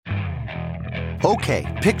Okay,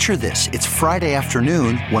 picture this. It's Friday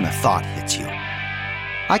afternoon when a thought hits you.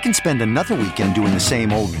 I can spend another weekend doing the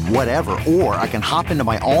same old whatever, or I can hop into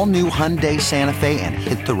my all-new Hyundai Santa Fe and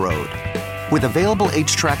hit the road. With available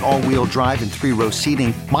H-Track all-wheel drive and 3-row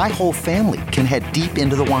seating, my whole family can head deep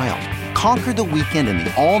into the wild. Conquer the weekend in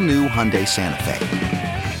the all-new Hyundai Santa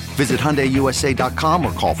Fe. Visit HyundaiUSA.com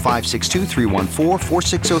or call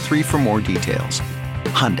 562-314-4603 for more details.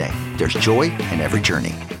 Hyundai, there's joy in every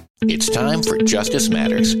journey. It's time for Justice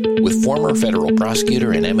Matters with former federal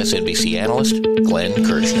prosecutor and MSNBC analyst Glenn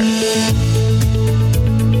Kirshner.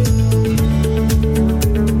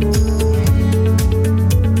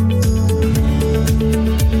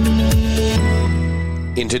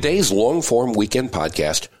 In today's long-form weekend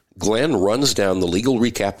podcast, Glenn runs down the legal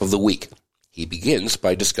recap of the week. He begins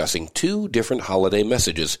by discussing two different holiday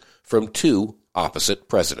messages from two opposite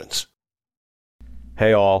presidents.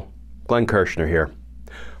 Hey all, Glenn Kirshner here.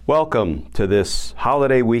 Welcome to this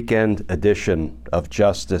holiday weekend edition of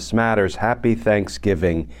Justice Matters. Happy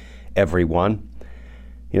Thanksgiving, everyone.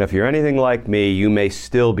 You know, if you're anything like me, you may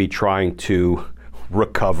still be trying to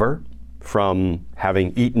recover from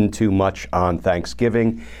having eaten too much on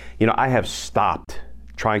Thanksgiving. You know, I have stopped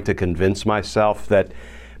trying to convince myself that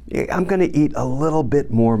I'm going to eat a little bit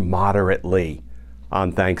more moderately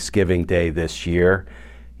on Thanksgiving Day this year.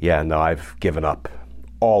 Yeah, no, I've given up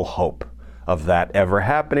all hope of that ever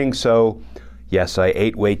happening. So, yes, I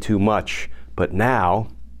ate way too much. But now,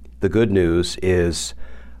 the good news is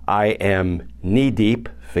I am knee-deep,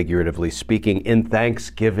 figuratively speaking, in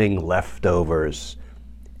Thanksgiving leftovers.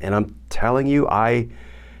 And I'm telling you, I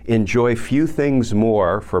enjoy few things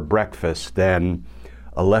more for breakfast than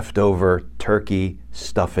a leftover turkey,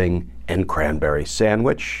 stuffing, and cranberry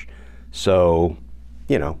sandwich. So,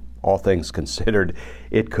 you know, all things considered,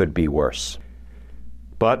 it could be worse.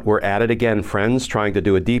 But we're at it again, friends, trying to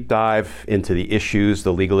do a deep dive into the issues,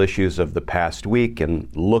 the legal issues of the past week and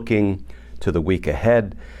looking to the week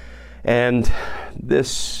ahead. And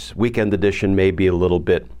this weekend edition may be a little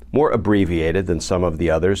bit more abbreviated than some of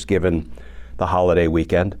the others, given the holiday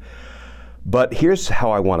weekend. But here's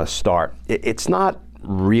how I want to start. It's not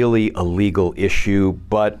really a legal issue,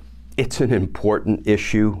 but it's an important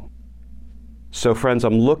issue. So, friends,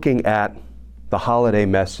 I'm looking at the holiday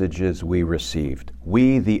messages we received.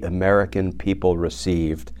 We, the American people,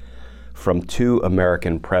 received from two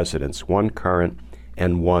American presidents, one current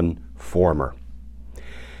and one former.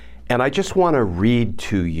 And I just want to read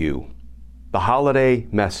to you the holiday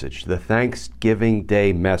message, the Thanksgiving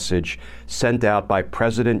Day message sent out by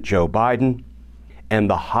President Joe Biden, and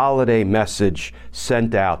the holiday message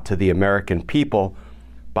sent out to the American people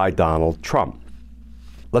by Donald Trump.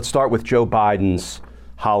 Let's start with Joe Biden's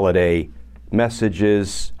holiday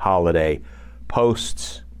messages, holiday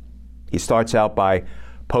posts. He starts out by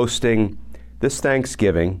posting, "This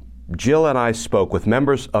Thanksgiving, Jill and I spoke with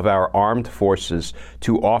members of our armed forces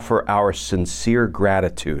to offer our sincere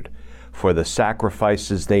gratitude for the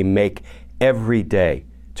sacrifices they make every day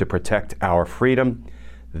to protect our freedom.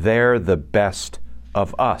 They're the best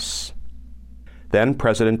of us." Then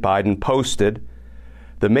President Biden posted,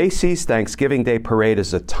 "The Macy's Thanksgiving Day Parade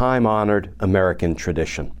is a time-honored American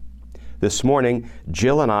tradition. This morning,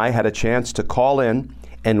 Jill and I had a chance to call in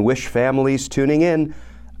and wish families tuning in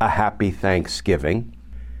a happy Thanksgiving."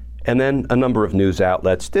 And then a number of news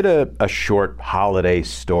outlets did a short holiday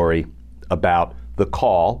story about the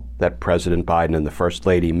call that President Biden and the First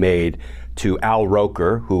Lady made to Al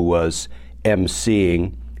Roker, who was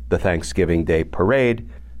emceeing the Thanksgiving Day Parade.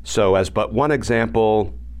 So as but one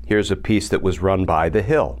example, here's a piece that was run by The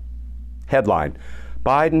Hill. Headline,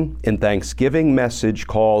 "Biden in Thanksgiving message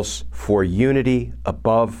calls for unity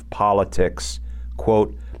above politics,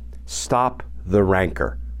 quote, stop the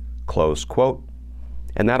rancor," close quote.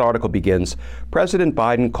 And that article begins, "President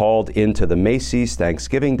Biden called into the Macy's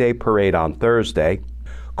Thanksgiving Day Parade on Thursday,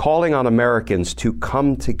 calling on Americans to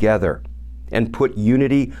come together and put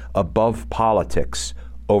unity above politics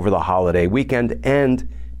over the holiday weekend and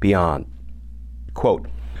beyond. Quote,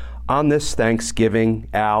 on this Thanksgiving,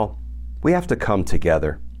 Al, we have to come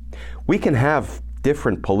together. We can have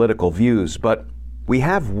different political views, but we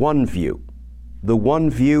have one view. The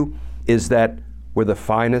one view is that we're the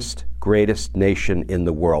finest, greatest nation in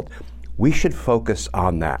the world. We should focus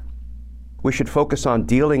on that. We should focus on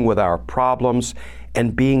dealing with our problems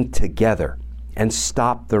and being together and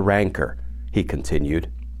stop the rancor," he continued.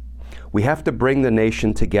 "We have to bring the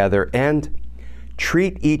nation together and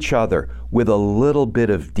treat each other with a little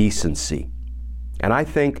bit of decency. And I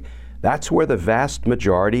think that's where the vast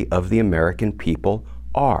majority of the American people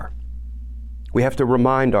are. We have to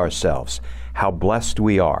remind ourselves how blessed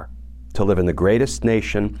we are to live in the greatest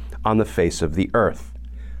nation on the face of the earth.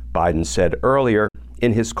 Biden said earlier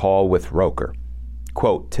in his call with Roker,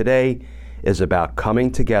 quote, "Today is about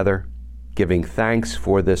coming together, giving thanks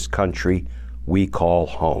for this country we call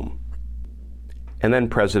home." And then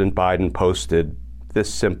President Biden posted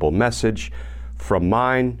this simple message, "From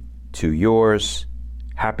mine to yours,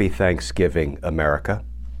 happy Thanksgiving, America."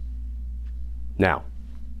 Now,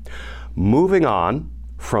 moving on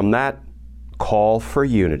from that call for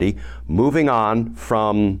unity, moving on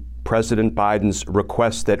from President Biden's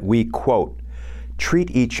request that we, quote,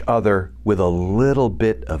 treat each other with a little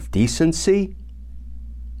bit of decency,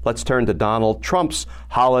 let's turn to Donald Trump's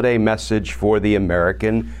holiday message for the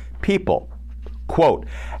American people. Quote,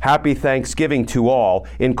 "Happy Thanksgiving to all,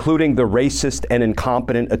 including the racist and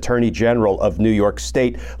incompetent Attorney General of New York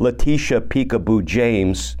State, Letitia Peekaboo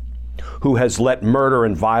James, who has let murder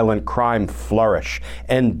and violent crime flourish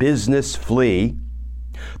and business flee.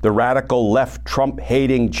 The radical left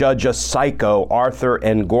Trump-hating judge a psycho, Arthur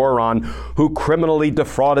Engoron, who criminally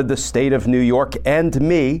defrauded the state of New York and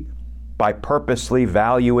me by purposely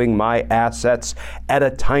valuing my assets at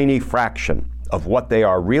a tiny fraction of what they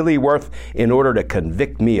are really worth in order to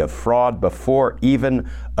convict me of fraud before even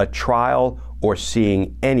a trial or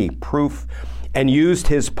seeing any proof, and used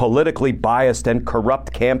his politically biased and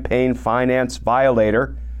corrupt campaign finance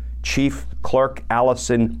violator, Chief Clerk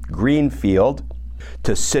Allison Greenfield,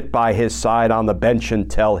 to sit by his side on the bench and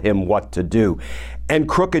tell him what to do. And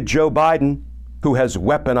crooked Joe Biden, who has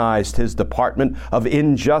weaponized his Department of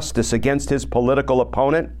Injustice against his political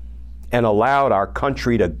opponent and allowed our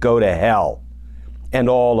country to go to hell. And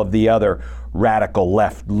all of the other radical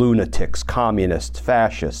left lunatics, communists,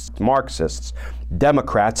 fascists, Marxists,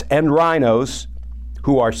 Democrats, and rhinos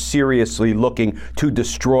who are seriously looking to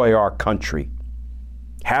destroy our country.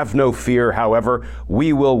 Have no fear, however,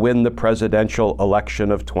 we will win the presidential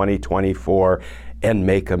election of 2024 and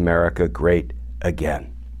make America great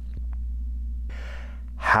again.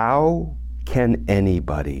 How can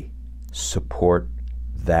anybody support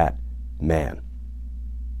that man,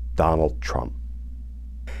 Donald Trump?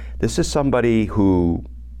 This is somebody who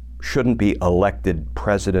shouldn't be elected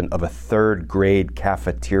president of a third-grade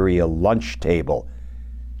cafeteria lunch table,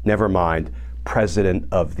 never mind president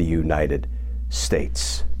of the United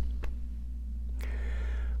States.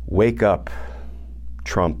 Wake up,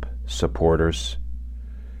 Trump supporters.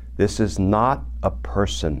 This is not a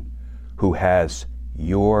person who has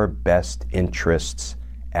your best interests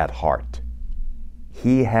at heart.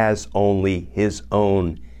 He has only his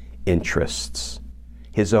own interests,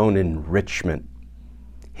 his own enrichment,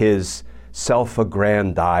 his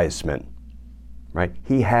self-aggrandizement, right?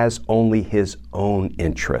 He has only his own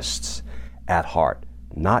interests at heart,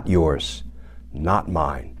 not yours, not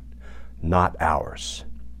mine, not ours.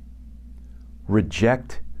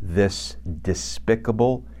 Reject this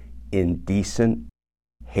despicable, indecent,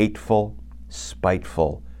 hateful,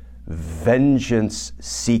 spiteful,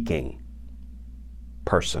 vengeance-seeking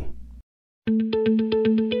person.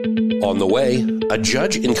 On the way, a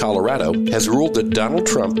judge in Colorado has ruled that Donald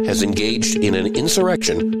Trump has engaged in an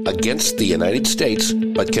insurrection against the United States,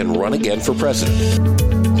 but can run again for president.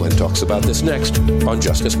 Glenn talks about this next on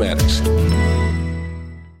Justice Matters.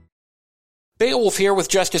 Beowulf here with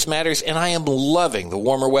Justice Matters, and I am loving the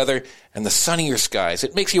warmer weather and the sunnier skies.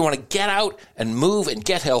 It makes you want to get out and move and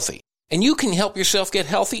get healthy. And you can help yourself get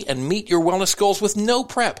healthy and meet your wellness goals with no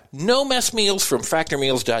prep, no mess meals from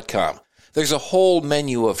factormeals.com. There's a whole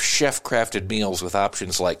menu of chef-crafted meals with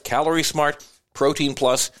options like Calorie Smart, Protein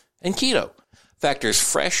Plus, and Keto. Factor's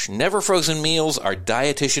fresh, never-frozen meals are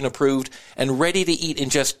dietitian approved and ready to eat in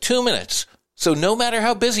just 2 minutes. So no matter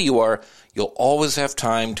how busy you are, you'll always have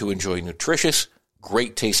time to enjoy nutritious,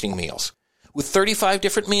 great-tasting meals. With 35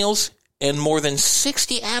 different meals and more than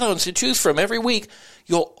 60 add-ons to choose from every week,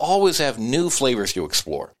 you'll always have new flavors to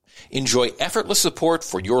explore. Enjoy effortless support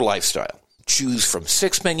for your lifestyle. Choose from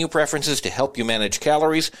 6 menu preferences to help you manage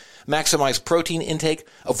calories, maximize protein intake,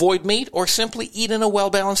 avoid meat, or simply eat in a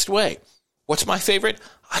well-balanced way. What's my favorite?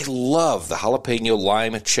 I love the jalapeno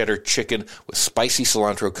lime cheddar chicken with spicy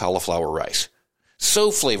cilantro cauliflower rice. So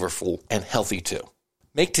flavorful and healthy too.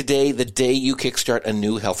 Make today the day you kickstart a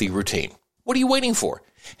new healthy routine. What are you waiting for?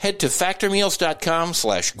 Head to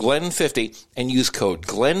factormeals.com/Glenn50 and use code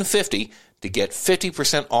Glenn50 to get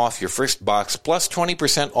 50% off your first box plus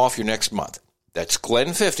 20% off your next month. That's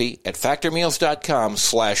Glenn50 at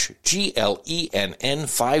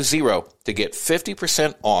factormeals.com/GLENN50 to get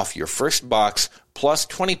 50% off your first box plus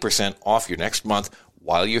 20% off your next month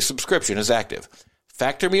while your subscription is active.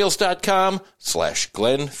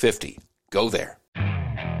 factormeals.com/Glenn50. Go there.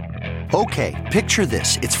 Okay, picture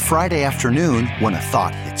this. It's Friday afternoon when a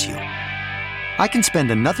thought hits you. I can spend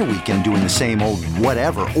another weekend doing the same old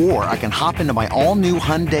whatever, or I can hop into my all-new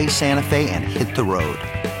Hyundai Santa Fe and hit the road.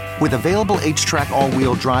 With available H-Track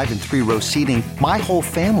all-wheel drive and 3-row seating, my whole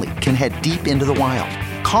family can head deep into the wild.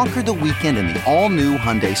 Conquer the weekend in the all-new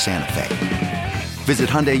Hyundai Santa Fe. Visit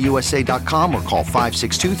HyundaiUSA.com or call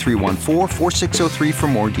 562-314-4603 for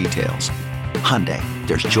more details. Hyundai,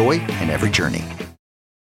 there's joy in every journey.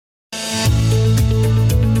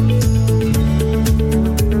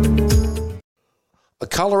 A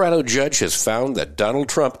Colorado judge has found that Donald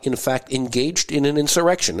Trump, in fact, engaged in an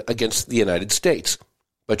insurrection against the United States.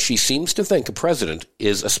 But she seems to think a president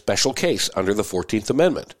is a special case under the 14th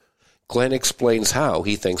Amendment. Glenn explains how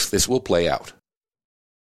he thinks this will play out.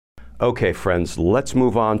 Okay, friends, let's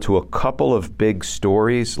move on to a couple of big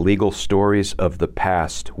stories, legal stories of the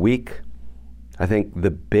past week. I think the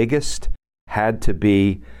biggest had to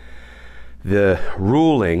be the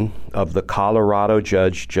ruling of the Colorado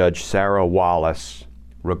judge, Judge Sarah Wallace,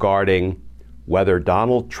 regarding whether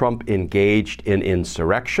Donald Trump engaged in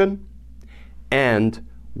insurrection and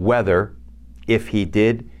whether, if he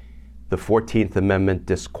did, the 14th Amendment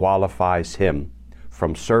disqualifies him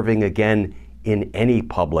from serving again in any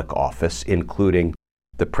public office, including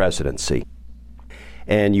the presidency.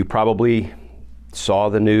 And you probably saw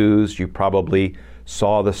the news, you probably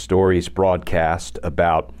saw the stories broadcast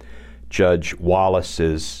about Judge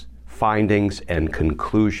Wallace's findings and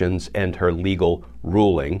conclusions and her legal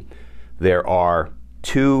ruling. There are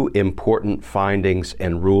two important findings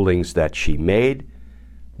and rulings that she made,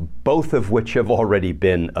 both of which have already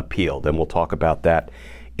been appealed, and we'll talk about that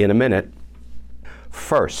in a minute.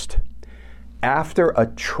 First, after a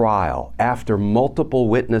trial, after multiple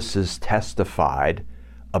witnesses testified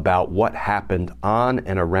about what happened on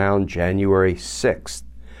and around January 6th,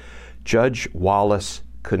 Judge Wallace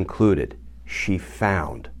concluded, she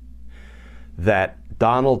found, that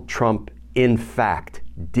Donald Trump, in fact,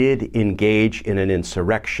 did engage in an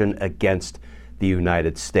insurrection against the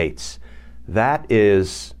United States. That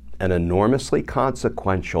is an enormously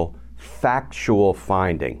consequential, factual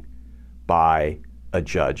finding by a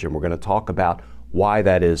judge, and we're going to talk about why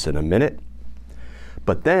that is in a minute.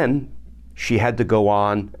 But then she had to go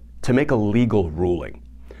on to make a legal ruling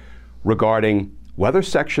regarding whether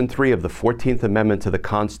Section 3 of the 14th Amendment to the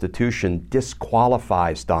Constitution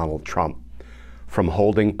disqualifies Donald Trump from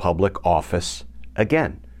holding public office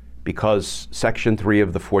again, because Section 3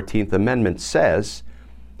 of the 14th Amendment says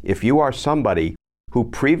if you are somebody who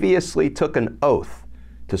previously took an oath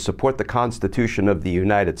to support the Constitution of the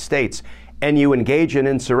United States and you engage in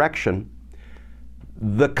insurrection,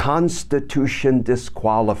 the Constitution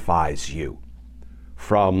disqualifies you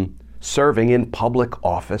from serving in public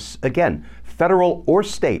office again, federal or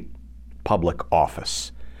state public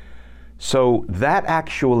office. So that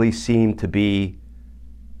actually seemed to be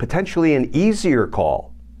potentially an easier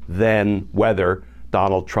call than whether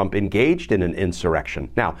Donald Trump engaged in an insurrection.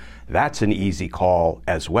 Now, that's an easy call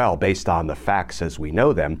as well, based on the facts as we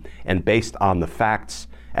know them, and based on the facts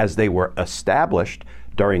as they were established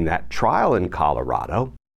during that trial in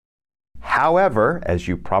Colorado. However, as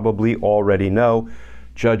you probably already know,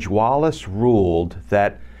 Judge Wallace ruled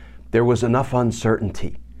that there was enough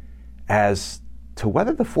uncertainty as to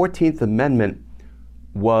whether the 14th Amendment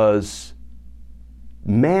was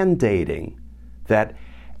mandating that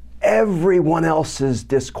everyone else is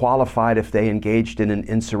disqualified if they engaged in an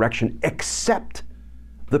insurrection except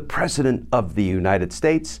the President of the United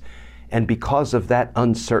States. And because of that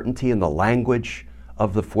uncertainty in the language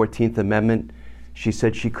of the 14th Amendment, she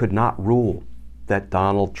said she could not rule that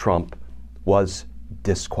Donald Trump was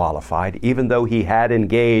disqualified, even though he had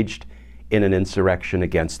engaged in an insurrection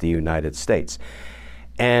against the United States.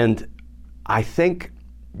 And I think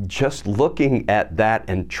just looking at that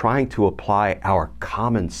and trying to apply our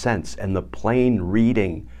common sense and the plain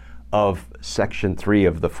reading of Section 3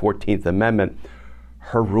 of the 14th Amendment,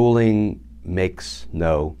 her ruling makes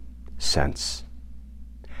no sense.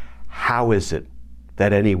 How is it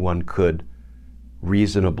that anyone could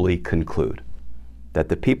reasonably conclude that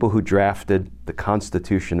the people who drafted the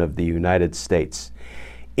Constitution of the United States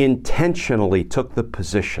intentionally took the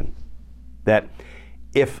position that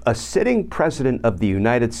if a sitting president of the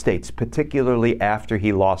United States, particularly after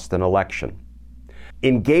he lost an election,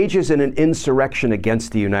 engages in an insurrection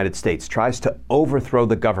against the United States, tries to overthrow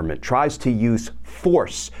the government, tries to use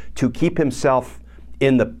force to keep himself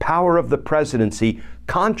in the power of the presidency,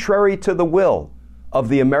 contrary to the will of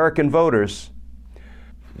the American voters,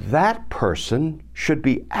 that person should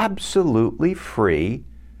be absolutely free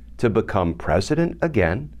to become president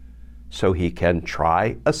again so he can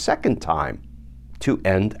try a second time to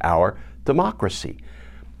end our democracy.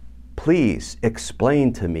 please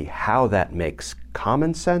explain to me how that makes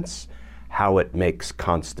common sense, how it makes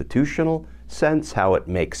constitutional sense, how it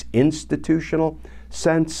makes institutional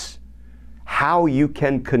sense, how you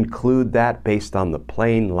can conclude that based on the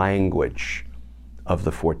plain language of the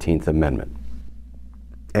 14th Amendment.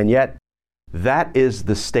 And yet, that is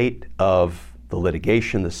the state of the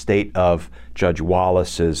litigation, the state of Judge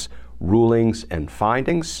Wallace's rulings and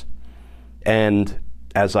findings. And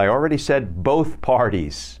as I already said, both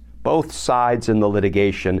parties, both sides in the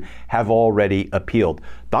litigation have already appealed.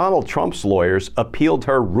 Donald Trump's lawyers appealed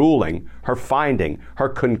her ruling, her finding, her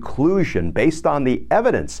conclusion based on the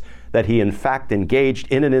evidence that he in fact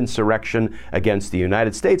engaged in an insurrection against the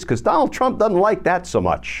United States, because Donald Trump doesn't like that so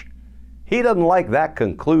much. He doesn't like that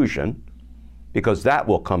conclusion, because that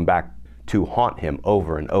will come back to haunt him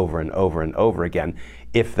over and over and over and over again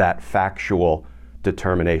if that factual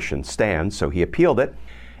determination stands. So he appealed it.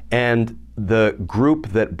 And the group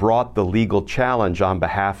that brought the legal challenge on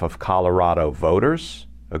behalf of Colorado voters,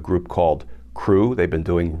 a group called CREW, they've been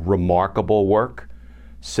doing remarkable work,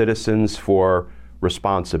 Citizens for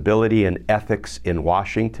Responsibility and Ethics in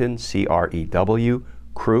Washington, CREW,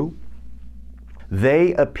 CREW.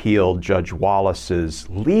 They appealed Judge Wallace's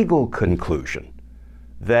legal conclusion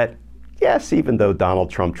that, yes, even though Donald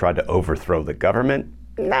Trump tried to overthrow the government,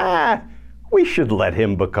 we should let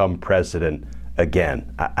him become president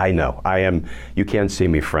again. I know, you can't see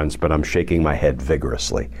me, friends, but I'm shaking my head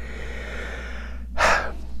vigorously.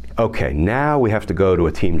 Okay, now we have to go to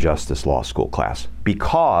a Team Justice Law School class,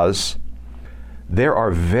 because there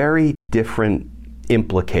are very different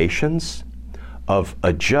implications of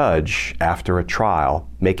a judge after a trial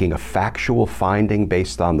making a factual finding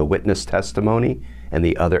based on the witness testimony and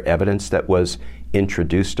the other evidence that was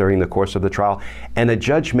introduced during the course of the trial, and a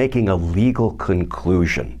judge making a legal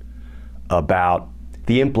conclusion about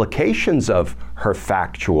the implications of her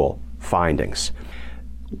factual findings.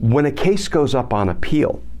 When a case goes up on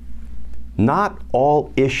appeal, not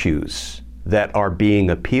all issues that are being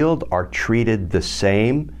appealed are treated the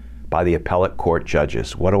same by the appellate court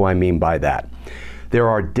judges. What do I mean by that? There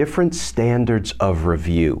are different standards of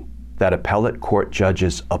review that appellate court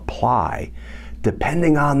judges apply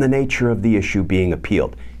depending on the nature of the issue being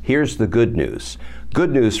appealed. Here's the good news.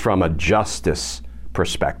 Good news from a justice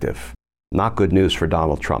perspective. Not good news for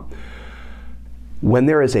Donald Trump. When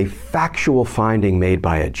there is a factual finding made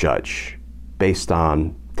by a judge based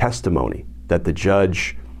on testimony that the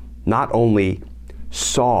judge not only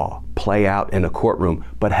saw play out in a courtroom,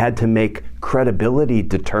 but had to make credibility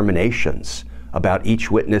determinations about each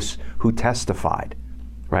witness who testified,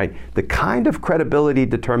 right? The kind of credibility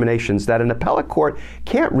determinations that an appellate court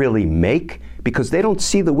can't really make because they don't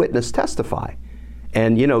see the witness testify.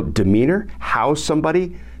 And, demeanor, how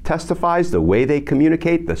somebody testifies, the way they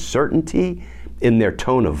communicate, the certainty in their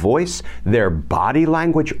tone of voice, their body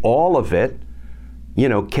language, all of it,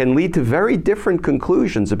 can lead to very different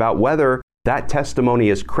conclusions about whether that testimony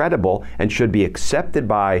is credible and should be accepted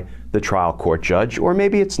by the trial court judge, or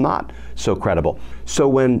maybe it's not so credible. So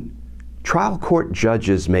when trial court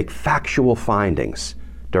judges make factual findings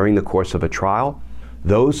during the course of a trial,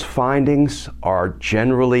 those findings are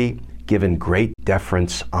generally given great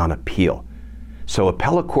deference on appeal. So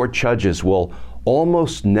appellate court judges will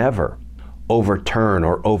almost never overturn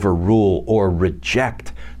or overrule or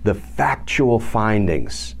reject the factual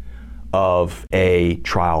findings of a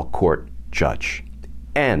trial court judge.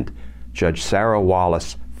 And Judge Sarah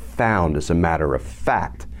Wallace found, as a matter of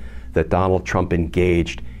fact, that Donald Trump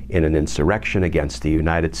engaged in an insurrection against the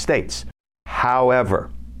United States. However,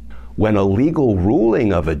 when a legal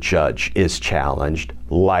ruling of a judge is challenged,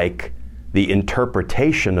 like the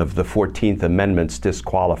interpretation of the 14th Amendment's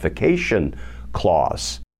disqualification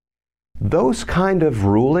clause, those kind of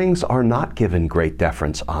rulings are not given great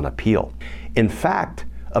deference on appeal. In fact,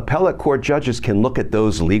 appellate court judges can look at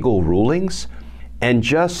those legal rulings and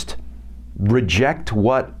just reject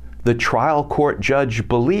what the trial court judge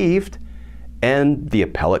believed, and the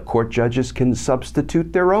appellate court judges can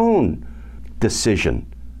substitute their own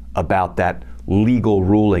decision about that legal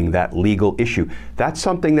ruling, that legal issue. That's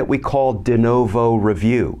something that we call de novo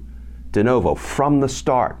review. De novo, from the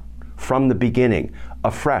start, from the beginning,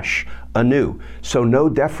 afresh, anew. So no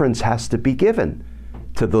deference has to be given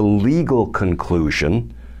to the legal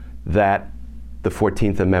conclusion that the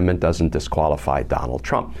 14th Amendment doesn't disqualify Donald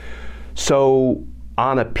Trump. So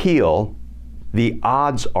on appeal, the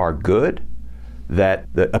odds are good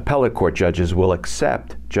that the appellate court judges will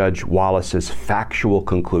accept Judge Wallace's factual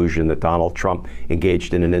conclusion that Donald Trump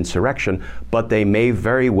engaged in an insurrection, but they may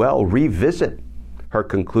very well revisit her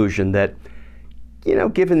conclusion that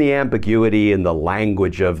given the ambiguity in the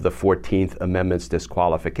language of the 14th Amendment's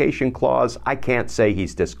disqualification clause, I can't say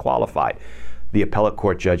he's disqualified. The appellate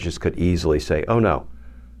court judges could easily say, oh no,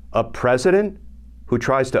 a president who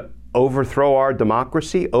tries to overthrow our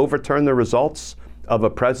democracy, overturn the results of a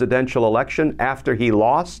presidential election after he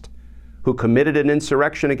lost, who committed an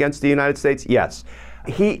insurrection against the United States, yes,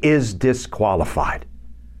 he is disqualified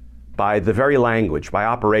by the very language, by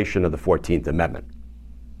operation of the 14th Amendment.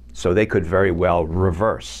 So they could very well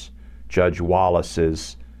reverse Judge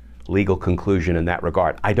Wallace's legal conclusion in that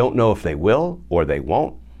regard. I don't know if they will or they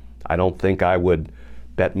won't. I don't think I would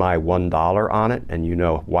bet my $1 on it. And you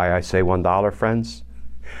know why I say $1, friends?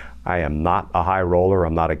 I am not a high roller.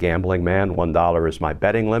 I'm not a gambling man. $1 is my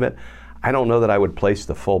betting limit. I don't know that I would place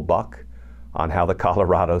the full buck on how the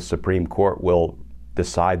Colorado Supreme Court will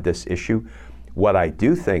decide this issue. What I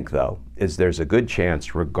do think, though, is there's a good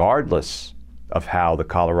chance, regardless of how the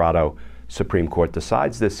Colorado Supreme Court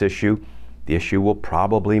decides this issue, the issue will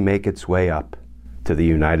probably make its way up to the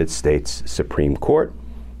United States Supreme Court.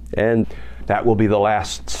 And that will be the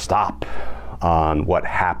last stop on what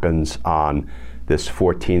happens on this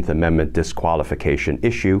 14th Amendment disqualification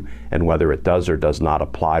issue and whether it does or does not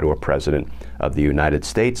apply to a president of the United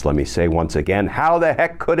States. Let me say once again, how the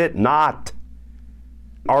heck could it not?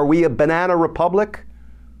 Are we a banana republic?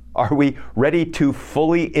 Are we ready to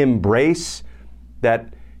fully embrace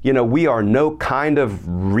that, we are no kind of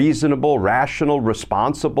reasonable, rational,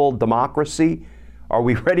 responsible democracy? Are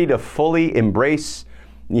we ready to fully embrace,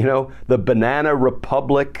 the banana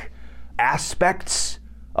republic aspects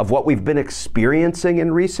of what we've been experiencing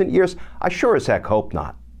in recent years? I sure as heck hope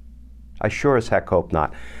not. I sure as heck hope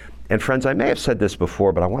not. And friends, I may have said this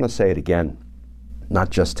before, but I want to say it again, not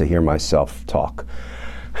just to hear myself talk.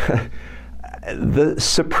 The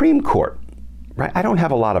Supreme Court, right? I don't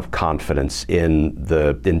have a lot of confidence in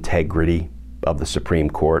the integrity of the Supreme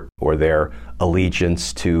Court or their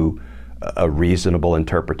allegiance to a reasonable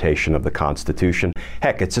interpretation of the Constitution.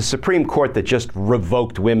 Heck, it's a Supreme Court that just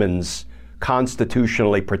revoked women's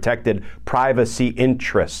constitutionally protected privacy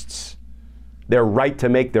interests, their right to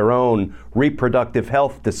make their own reproductive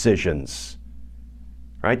health decisions.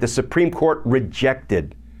 Right? The Supreme Court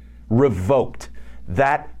revoked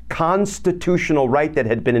that constitutional right that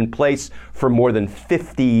had been in place for more than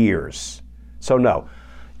 50 years. So no,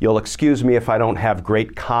 you'll excuse me if I don't have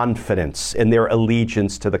great confidence in their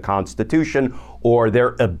allegiance to the Constitution or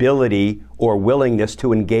their ability or willingness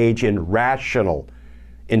to engage in rational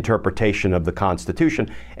interpretation of the Constitution.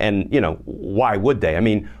 And, why would they? I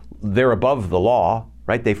mean, they're above the law,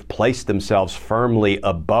 right? They've placed themselves firmly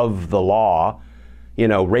above the law,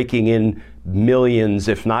 raking in millions,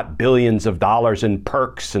 if not billions of dollars in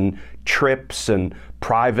perks and trips and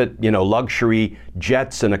private, luxury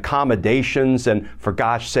jets and accommodations. And for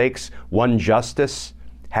gosh sakes, one justice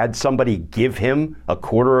had somebody give him a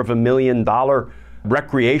 $250,000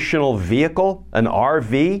 recreational vehicle, an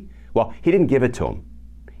RV. Well, he didn't give it to him.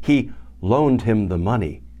 He loaned him the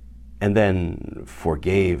money and then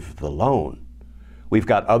forgave the loan. We've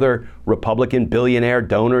got other Republican billionaire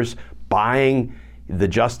donors buying the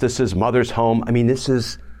justice's mother's home. I mean, this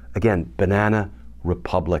is, again, banana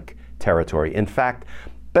republic territory. In fact,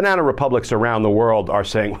 banana republics around the world are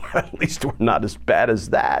saying, well, at least we're not as bad as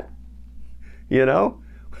that. They're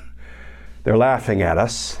laughing at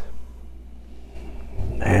us.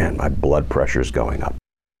 Man, my blood pressure's going up.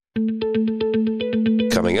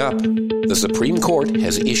 Coming up, the Supreme Court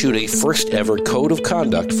has issued a first ever code of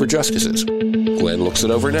conduct for justices. Glenn looks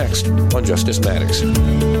it over next on Justice Matters.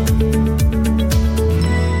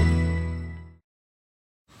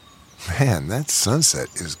 Man, that sunset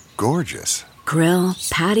is gorgeous. Grill,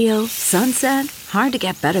 patio, sunset. Hard to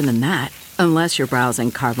get better than that. Unless you're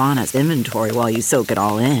browsing Carvana's inventory while you soak it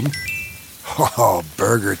all in. Oh,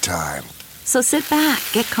 burger time. So sit back,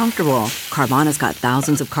 get comfortable. Carvana's got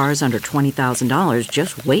thousands of cars under $20,000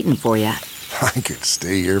 just waiting for you. I could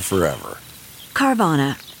stay here forever.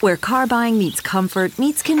 Carvana, where car buying meets comfort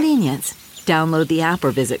meets convenience. Download the app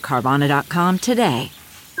or visit Carvana.com today.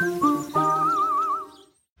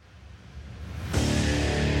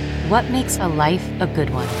 What makes a life a good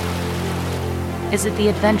one? Is it the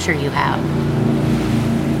adventure you have?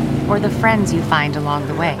 Or the friends you find along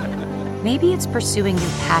the way? Maybe it's pursuing your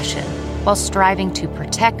passion while striving to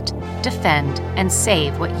protect, defend, and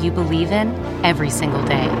save what you believe in every single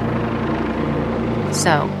day.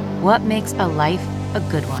 So, what makes a life a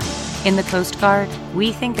good one? In the Coast Guard,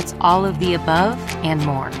 we think it's all of the above and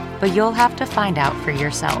more, but you'll have to find out for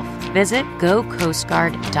yourself. Visit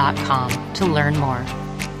GoCoastGuard.com to learn more.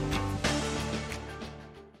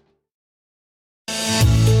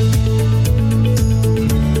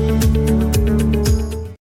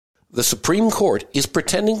 Supreme Court is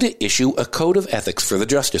pretending to issue a code of ethics for the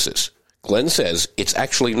justices. Glenn says it's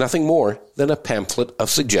actually nothing more than a pamphlet of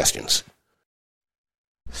suggestions.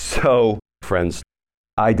 So, friends,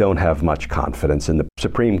 I don't have much confidence in the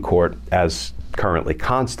Supreme Court as currently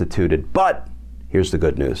constituted, but here's the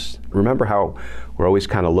good news. Remember how we're always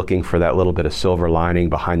kind of looking for that little bit of silver lining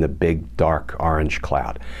behind the big, dark orange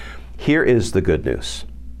cloud. Here is the good news.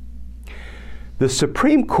 The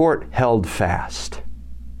Supreme Court held fast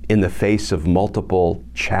in the face of multiple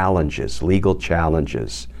challenges, legal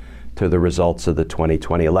challenges, to the results of the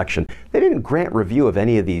 2020 election. They didn't grant review of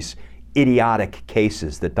any of these idiotic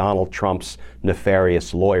cases that Donald Trump's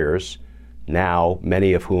nefarious lawyers, now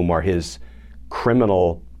many of whom are his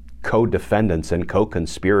criminal co-defendants and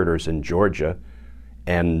co-conspirators in Georgia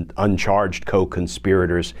and uncharged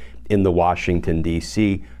co-conspirators in the Washington,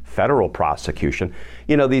 D.C. federal prosecution.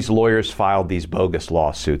 You know, these lawyers filed these bogus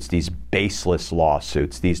lawsuits, these baseless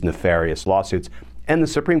lawsuits, these nefarious lawsuits, and the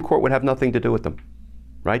Supreme Court would have nothing to do with them,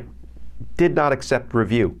 right? Did not accept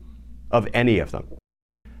review of any of them.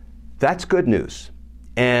 That's good news.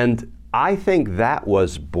 And I think that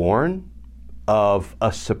was born of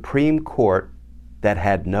a Supreme Court that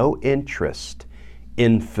had no interest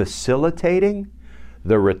in facilitating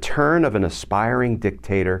the return of an aspiring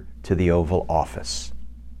dictator to the Oval Office.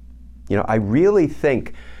 You know, I really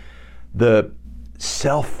think the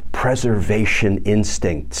self-preservation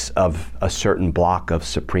instincts of a certain block of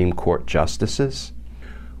Supreme Court justices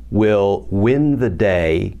will win the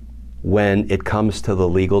day when it comes to the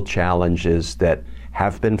legal challenges that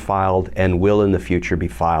have been filed and will in the future be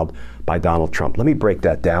filed by Donald Trump. Let me break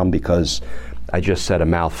that down because I just said a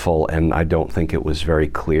mouthful and I don't think it was very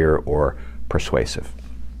clear or persuasive.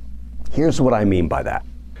 Here's what I mean by that.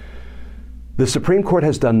 The Supreme Court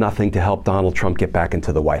has done nothing to help Donald Trump get back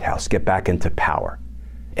into the White House, get back into power.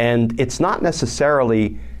 And it's not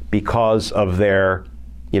necessarily because of their,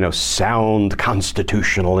 sound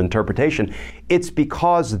constitutional interpretation. It's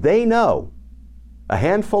because they know, a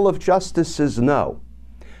handful of justices know,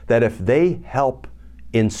 that if they help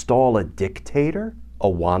install a dictator, a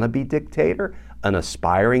wannabe dictator, an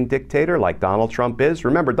aspiring dictator like Donald Trump is.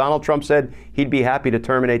 Remember, Donald Trump said he'd be happy to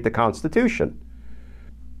terminate the Constitution.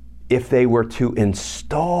 If they were to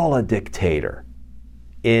install a dictator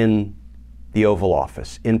in the Oval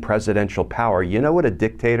Office, in presidential power, you know what a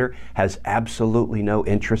dictator has absolutely no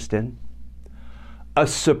interest in? A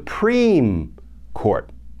Supreme Court.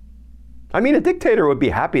 I mean, a dictator would be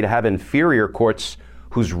happy to have inferior courts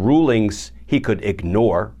whose rulings he could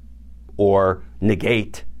ignore or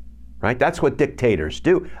negate, right? That's what dictators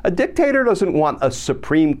do. A dictator doesn't want a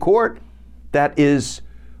Supreme Court that is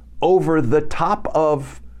over the top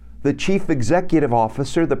of the chief executive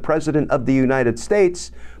officer, the president of the United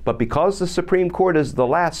States, but because the Supreme Court is the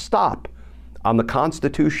last stop on the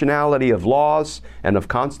constitutionality of laws and of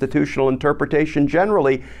constitutional interpretation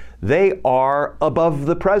generally, they are above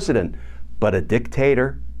the president. But a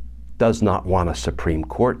dictator does not want a Supreme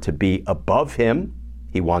Court to be above him.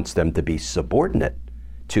 He wants them to be subordinate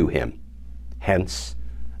to him. Hence,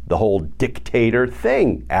 the whole dictator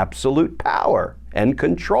thing, absolute power and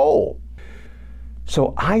control.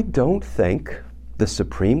 So I don't think the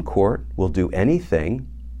Supreme Court will do anything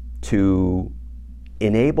to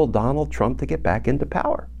enable Donald Trump to get back into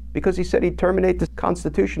power because he said he'd terminate the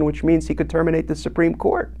Constitution, which means he could terminate the Supreme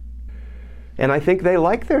Court. And I think they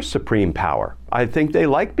like their supreme power. I think they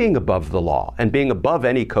like being above the law and being above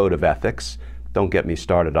any code of ethics. Don't get me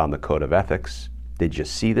started on the code of ethics. Did you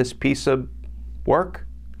see this piece of work?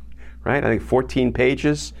 Right? I think 14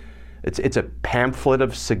 pages. It's a pamphlet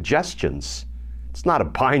of suggestions. It's not a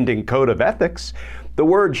binding code of ethics. The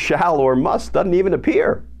word shall or must doesn't even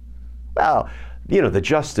appear. Well, the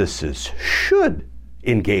justices should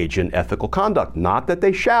engage in ethical conduct. Not that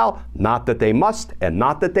they shall, not that they must, and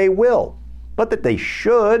not that they will, but that they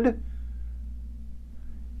should.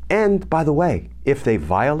 And by the way, if they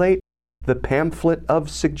violate the pamphlet of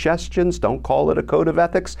suggestions, don't call it a code of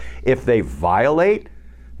ethics, if they violate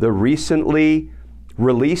the recently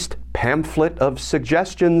released pamphlet of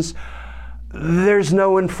suggestions, there's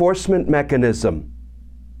no enforcement mechanism.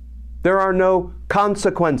 There are no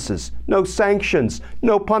consequences, no sanctions,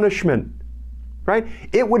 no punishment, right?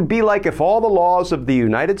 It would be like if all the laws of the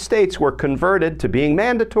United States were converted to being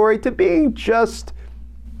mandatory to being just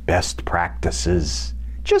best practices,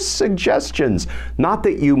 just suggestions. Not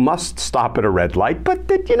that you must stop at a red light, but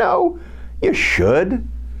that, you should.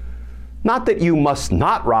 Not that you must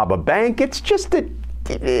not rob a bank, it's just that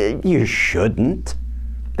you shouldn't.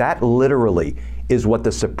 That literally is what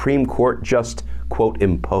the Supreme Court just, quote,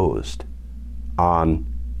 imposed on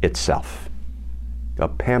itself. A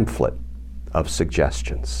pamphlet of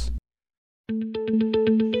suggestions.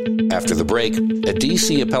 After the break, a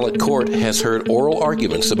D.C. appellate court has heard oral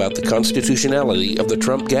arguments about the constitutionality of the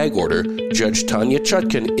Trump gag order Judge Tanya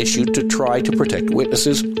Chutkan issued to try to protect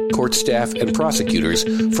witnesses, court staff, and prosecutors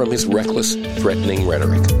from his reckless, threatening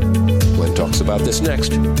rhetoric. Glenn talks about this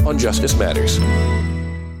next on Justice Matters.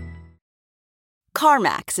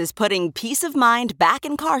 CarMax is putting peace of mind back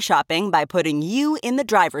in car shopping by putting you in the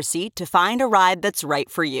driver's seat to find a ride that's right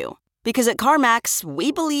for you. Because at CarMax,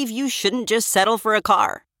 we believe you shouldn't just settle for a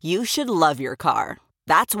car. You should love your car.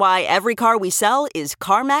 That's why every car we sell is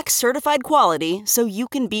CarMax certified quality, so you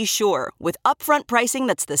can be sure with upfront pricing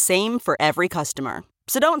that's the same for every customer.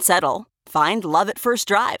 So don't settle. Find love at first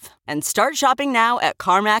drive and start shopping now at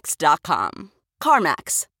CarMax.com.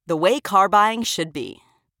 CarMax, the way car buying should be.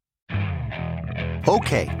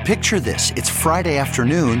 Okay, picture this. It's Friday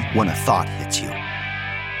afternoon when a thought hits you.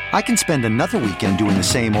 I can spend another weekend doing the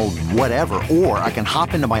same old whatever, or I can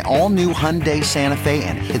hop into my all-new Hyundai Santa Fe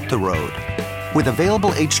and hit the road. With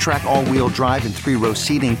available H-Track all-wheel drive and 3-row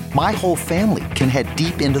seating, my whole family can head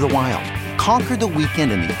deep into the wild. Conquer the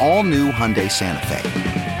weekend in the all-new Hyundai Santa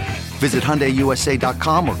Fe. Visit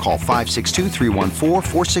HyundaiUSA.com or call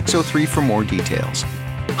 562-314-4603 for more details.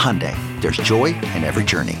 Hyundai, there's joy in every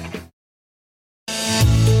journey.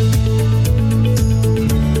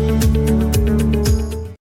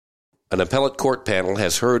 An appellate court panel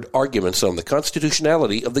has heard arguments on the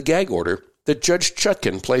constitutionality of the gag order that Judge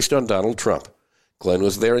Chutkan placed on Donald Trump. Glenn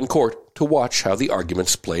was there in court to watch how the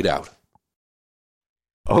arguments played out.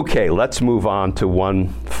 Okay, let's move on to one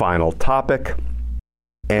final topic.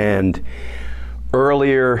 And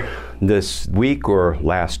earlier this week or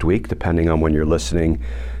last week, depending on when you're listening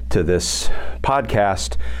to this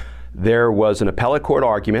podcast, there was an appellate court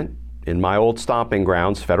argument in my old stomping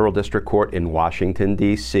grounds, Federal District Court in Washington,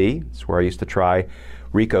 D.C. It's where I used to try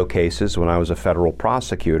RICO cases when I was a federal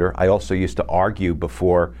prosecutor. I also used to argue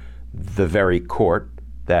before the very court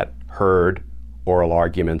that heard oral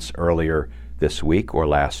arguments earlier this week or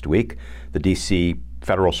last week, the D.C.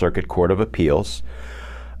 Federal Circuit Court of Appeals.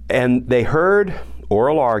 And they heard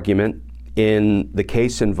oral argument in the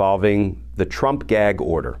case involving the Trump gag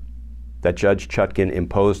order that Judge Chutkan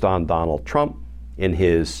imposed on Donald Trump in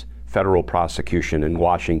his federal prosecution in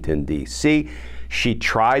Washington, D.C. She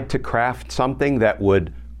tried to craft something that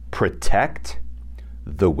would protect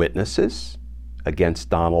the witnesses against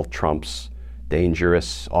Donald Trump's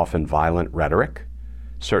dangerous, often violent rhetoric,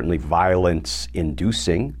 certainly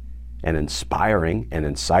violence-inducing and inspiring and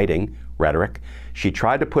inciting rhetoric. She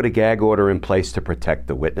tried to put a gag order in place to protect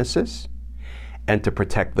the witnesses and to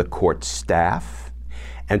protect the court staff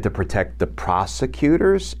and to protect the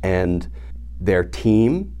prosecutors and their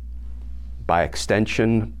team, by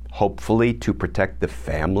extension, hopefully to protect the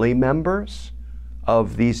family members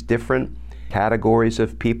of these different categories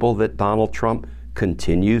of people that Donald Trump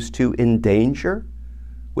continues to endanger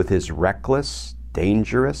with his reckless,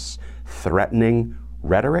 dangerous, threatening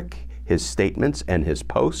rhetoric, his statements and his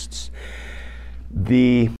posts.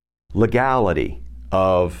 The legality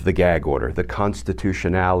of the gag order, the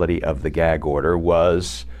constitutionality of the gag order,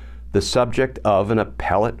 was the subject of an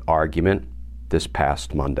appellate argument this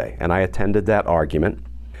past Monday, and I attended that argument.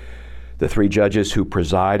 The three judges who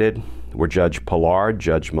presided were Judge Pillard,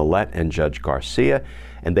 Judge Millett, and Judge Garcia,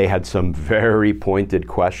 and they had some very pointed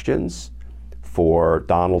questions for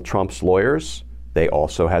Donald Trump's lawyers. They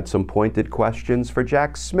also had some pointed questions for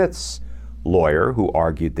Jack Smith's lawyer, who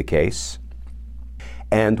argued the case.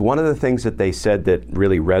 And one of the things that they said that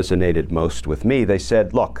really resonated most with me, they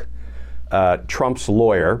said, look, Trump's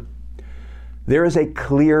lawyer, there is a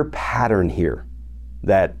clear pattern here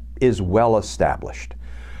that is well established.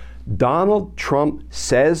 Donald Trump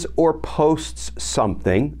says or posts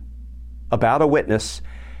something about a witness,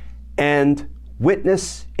 and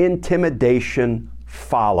witness intimidation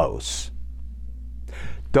follows.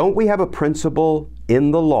 Don't we have a principle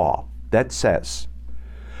in the law that says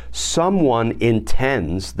someone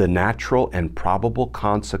intends the natural and probable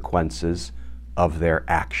consequences of their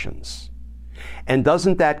actions? And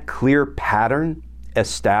doesn't that clear pattern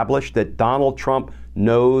establish that Donald Trump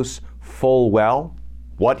knows full well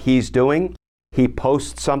what he's doing? He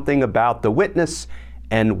posts something about the witness,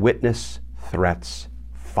 and witness threats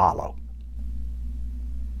follow.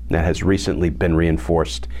 That has recently been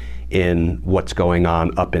reinforced in what's going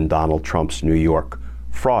on up in Donald Trump's New York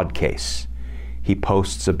fraud case. He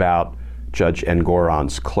posts about Judge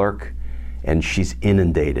Engoron's clerk, and she's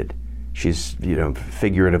inundated. She's,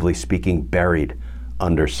 figuratively speaking, buried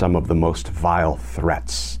under some of the most vile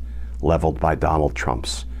threats leveled by Donald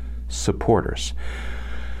Trump's supporters.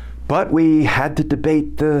 But we had to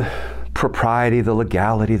debate the propriety, the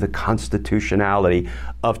legality, the constitutionality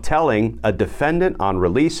of telling a defendant on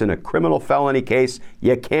release in a criminal felony case,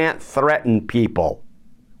 you can't threaten people,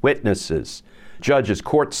 witnesses, judges,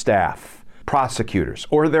 court staff, prosecutors,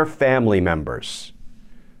 or their family members.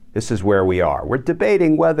 This is where we are. We're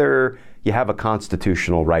debating whether you have a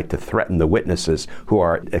constitutional right to threaten the witnesses who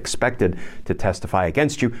are expected to testify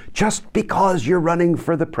against you just because you're running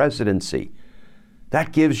for the presidency.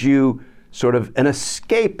 That gives you sort of an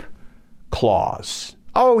escape clause.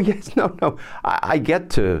 Oh, yes, no. I get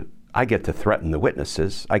to threaten the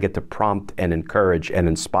witnesses. I get to prompt and encourage and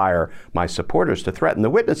inspire my supporters to threaten the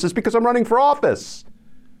witnesses because I'm running for office.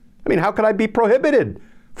 I mean, how could I be prohibited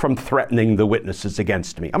from threatening the witnesses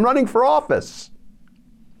against me? I'm running for office.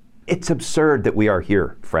 It's absurd that we are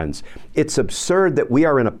here, friends. It's absurd that we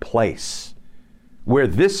are in a place where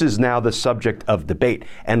this is now the subject of debate.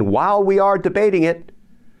 And while we are debating it,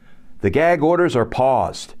 the gag orders are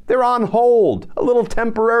paused. They're on hold, a little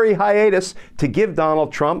temporary hiatus to give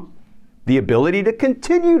Donald Trump the ability to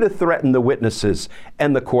continue to threaten the witnesses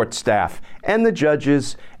and the court staff and the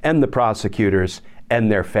judges and the prosecutors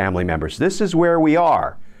and their family members. This is where we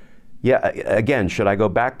are. Yeah, again, should I go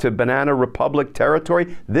back to Banana Republic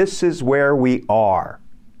territory? This is where we are.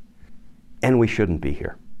 And we shouldn't be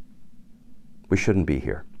here. We shouldn't be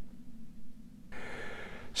here.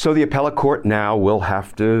 So the appellate court now will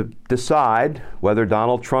have to decide whether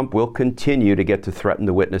Donald Trump will continue to get to threaten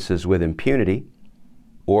the witnesses with impunity,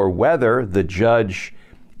 or whether the judge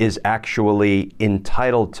is actually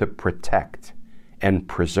entitled to protect and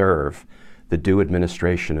preserve the due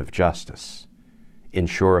administration of justice,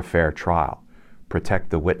 ensure a fair trial,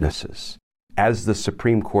 protect the witnesses. As the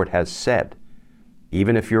Supreme Court has said,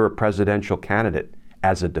 even if you're a presidential candidate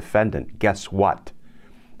as a defendant, guess what?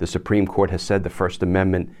 The Supreme Court has said the First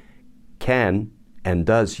Amendment can and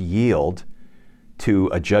does yield to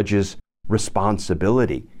a judge's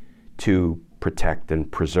responsibility to protect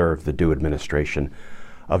and preserve the due administration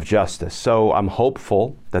of justice. So I'm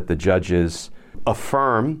hopeful that the judges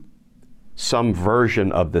affirm some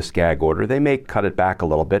version of this gag order. They may cut it back a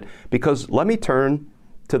little bit, because let me turn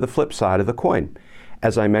to the flip side of the coin.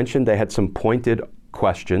 As I mentioned, they had some pointed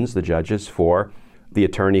questions, the judges, for the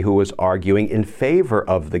attorney who was arguing in favor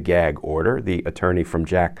of the gag order, the attorney from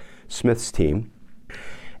Jack Smith's team.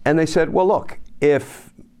 And they said, well, look,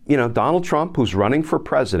 if Donald Trump, who's running for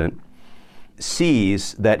president,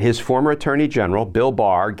 sees that his former attorney general, Bill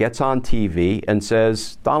Barr, gets on TV and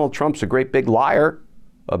says Donald Trump's a great big liar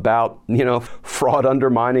about, fraud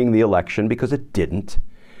undermining the election, because it didn't,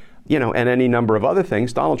 and any number of other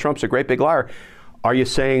things, Donald Trump's a great big liar. Are you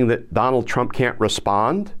saying that Donald Trump can't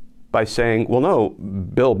respond by saying, well, no,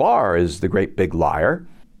 Bill Barr is the great big liar?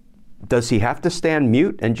 Does he have to stand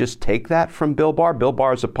mute and just take that from Bill Barr? Bill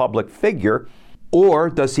Barr is a public figure. Or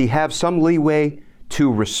does he have some leeway to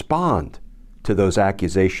respond to those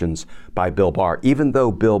accusations by Bill Barr, even though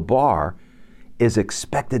Bill Barr is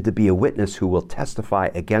expected to be a witness who will testify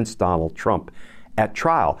against Donald Trump at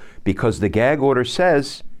trial? Because the gag order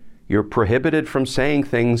says you're prohibited from saying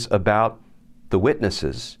things about the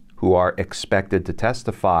witnesses who are expected to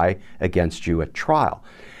testify against you at trial.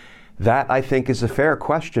 That, I think, is a fair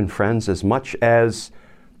question, friends, as much as,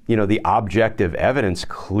 the objective evidence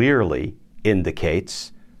clearly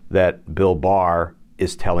indicates that Bill Barr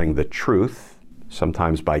is telling the truth.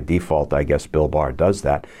 Sometimes by default, I guess Bill Barr does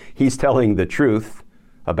that. He's telling the truth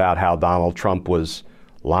about how Donald Trump was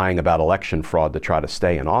lying about election fraud to try to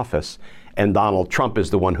stay in office, and Donald Trump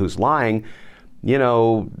is the one who's lying.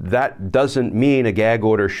 That doesn't mean a gag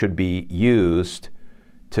order should be used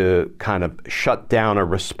to kind of shut down a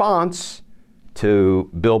response to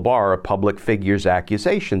Bill Barr, a public figure's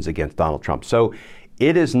accusations against Donald Trump. So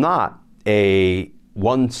it is not a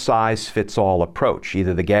one-size-fits-all approach.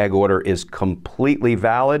 Either the gag order is completely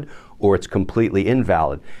valid or it's completely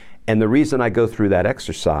invalid. And the reason I go through that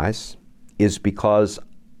exercise is because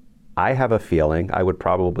I have a feeling I would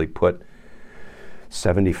probably put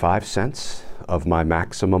 75 cents of my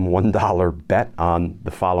maximum $1 bet on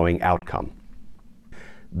the following outcome.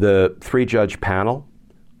 The three-judge panel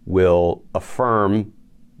will affirm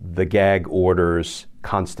the gag order's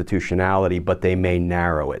constitutionality, but they may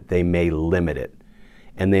narrow it, they may limit it,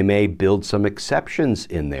 and they may build some exceptions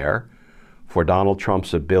in there for Donald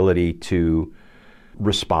Trump's ability to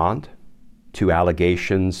respond to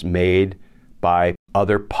allegations made by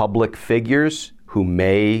other public figures who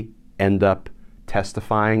may end up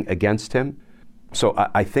testifying against him. So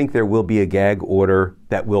I think there will be a gag order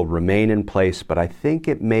that will remain in place, but I think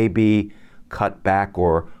it may be cut back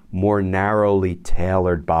or more narrowly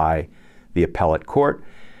tailored by the appellate court.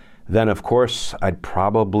 Then, of course, I'd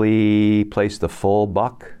probably place the full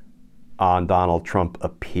buck on Donald Trump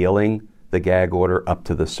appealing the gag order up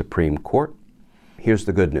to the Supreme Court. Here's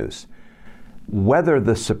the good news. Whether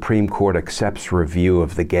the Supreme Court accepts review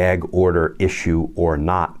of the gag order issue or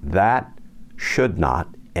not, that should not,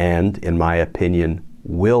 and in my opinion,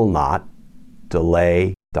 will not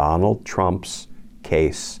delay Donald Trump's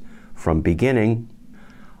case from beginning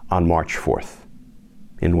on March 4th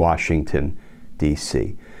in Washington,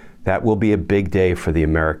 D.C. That will be a big day for the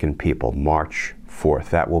American people, March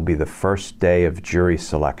 4th. That will be the first day of jury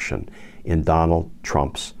selection in Donald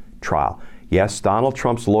Trump's trial. Yes, Donald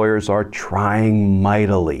Trump's lawyers are trying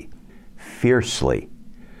mightily, fiercely,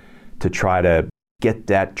 to try to get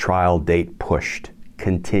that trial date pushed,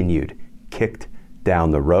 continued, kicked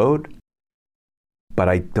down the road, but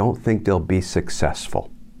I don't think they'll be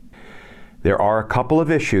successful. There are a couple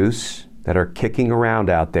of issues that are kicking around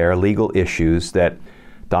out there, legal issues that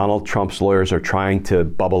Donald Trump's lawyers are trying to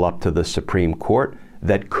bubble up to the Supreme Court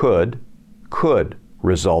that could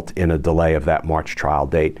result in a delay of that March trial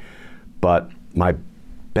date. But my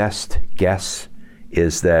best guess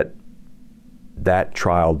is that that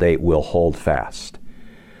trial date will hold fast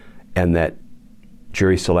and that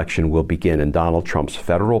jury selection will begin in Donald Trump's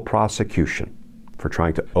federal prosecution for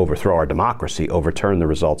trying to overthrow our democracy, overturn the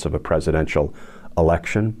results of a presidential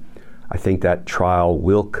election. I think that trial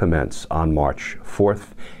will commence on March 4th.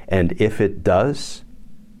 And if it does,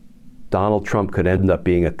 Donald Trump could end up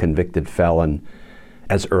being a convicted felon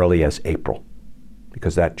as early as April,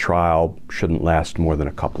 because that trial shouldn't last more than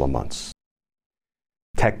a couple of months.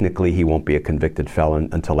 Technically, he won't be a convicted felon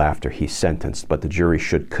until after he's sentenced, but the jury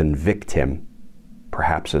should convict him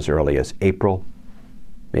perhaps as early as April,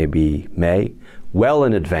 maybe May, well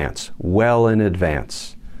in advance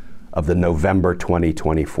of the November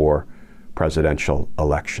 2024 presidential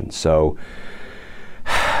election. So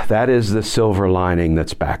that is the silver lining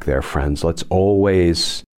that's back there, friends. Let's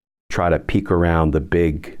always try to peek around the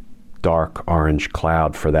big, dark orange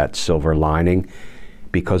cloud for that silver lining,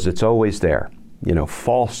 because it's always there. You know,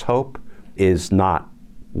 false hope is not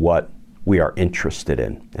what we are interested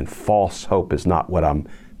in, and false hope is not what I'm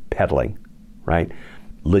peddling, right?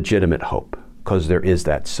 Legitimate hope, because there is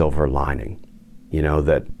that silver lining, you know,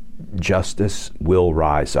 that justice will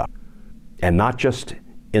rise up. And not just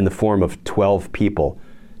in the form of 12 people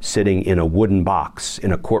sitting in a wooden box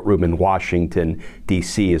in a courtroom in Washington,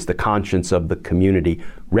 D.C. as the conscience of the community,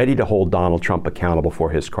 ready to hold Donald Trump accountable for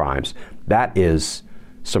his crimes. That is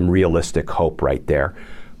some realistic hope right there.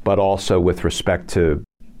 But also with respect to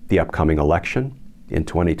the upcoming election in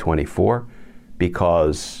 2024,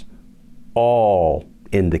 because all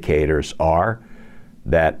indicators are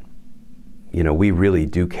that, you know, we really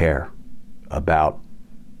do care about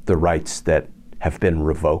the rights that have been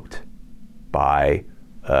revoked by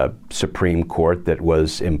a Supreme Court that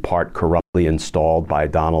was in part corruptly installed by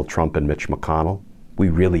Donald Trump and Mitch McConnell. We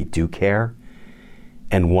really do care.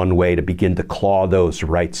 And one way to begin to claw those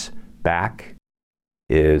rights back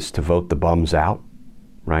is to vote the bums out,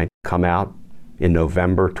 right? Come out in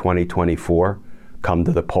November 2024, come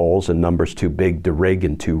to the polls in numbers too big to rig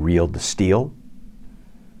and too real to steal.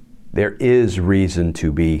 There is reason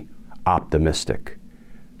to be optimistic,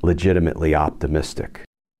 legitimately optimistic.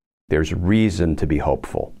 There's reason to be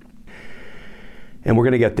hopeful. And we're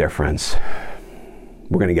going to get there, friends.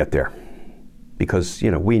 We're going to get there. Because, you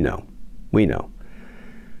know, we know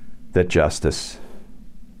that justice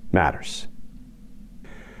matters.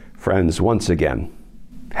 Friends, once again,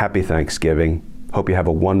 happy Thanksgiving. Hope you have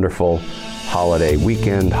a wonderful holiday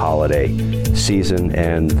weekend, holiday season,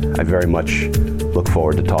 and I very much look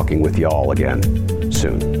forward to talking with you all again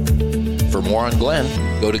soon. For more on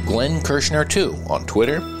Glenn, go to Glenn Kirshner 2 on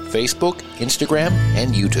Twitter, Facebook, Instagram,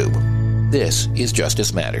 and YouTube. This is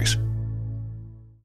Justice Matters.